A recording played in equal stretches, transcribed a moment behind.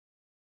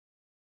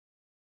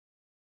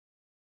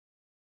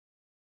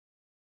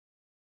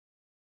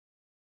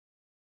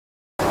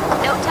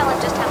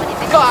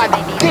God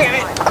damn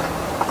it!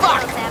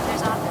 Fuck!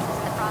 Examiner's office is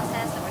in the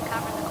process of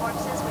recovering the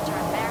corpses, which are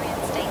in various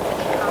states of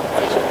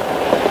decomposition.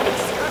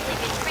 It's currently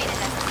being treated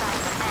as a sign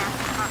of mass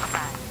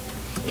homicide.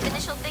 If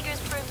initial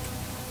figures prove...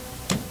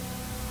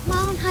 Come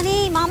on,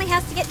 honey. Mommy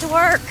has to get to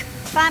work.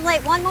 If I'm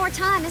late one more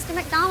time, Mr.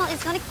 McDonald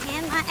is going to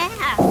can my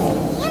ass.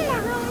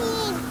 Yeah,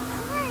 Mommy.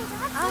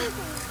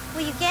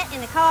 Will you get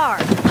in the car?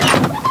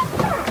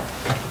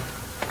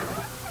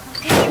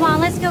 Okay, come on,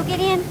 let's go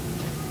get in.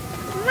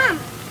 Mom,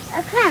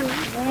 a clown.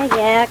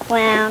 Yeah,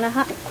 clown.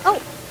 Oh,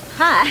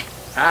 hi.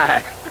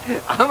 Hi.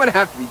 I'm gonna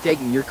have to be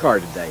taking your car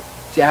today.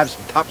 See, I have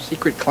some top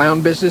secret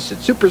clown business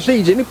that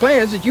supersedes any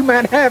plans that you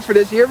might have for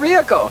this here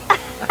vehicle.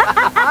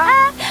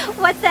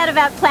 What's that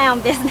about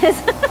clown business?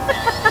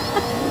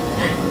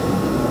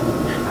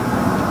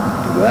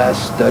 Do I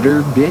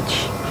stutter,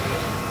 bitch?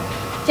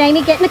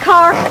 Jamie, get in the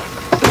car.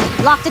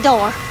 Lock the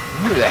door.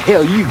 Where the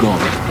hell you going?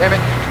 Damn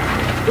it.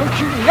 Don't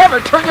you never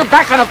turn your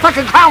back on a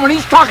fucking clown when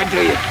he's talking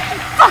to you.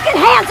 Fucking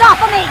hands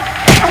off of me!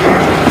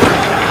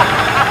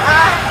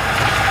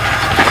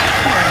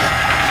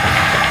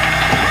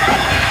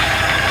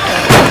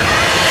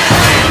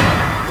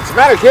 What's the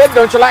matter, kid?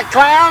 Don't you like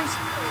clowns?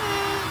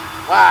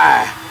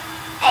 Why?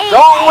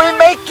 Don't we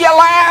make you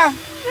laugh?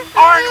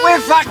 Aren't we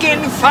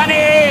fucking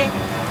funny?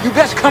 You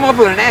best come up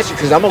with an answer,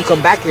 because I'm going to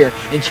come back here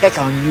and check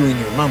on you and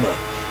your mama.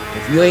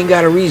 If you ain't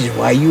got a reason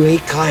why you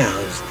hate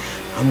clowns,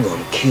 I'm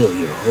going to kill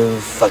your whole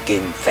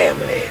fucking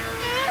family.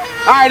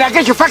 All right, now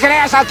get your fucking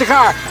ass out the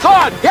car. Come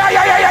on. Yeah.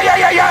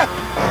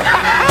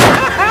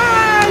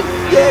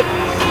 Shit.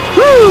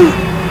 Woo!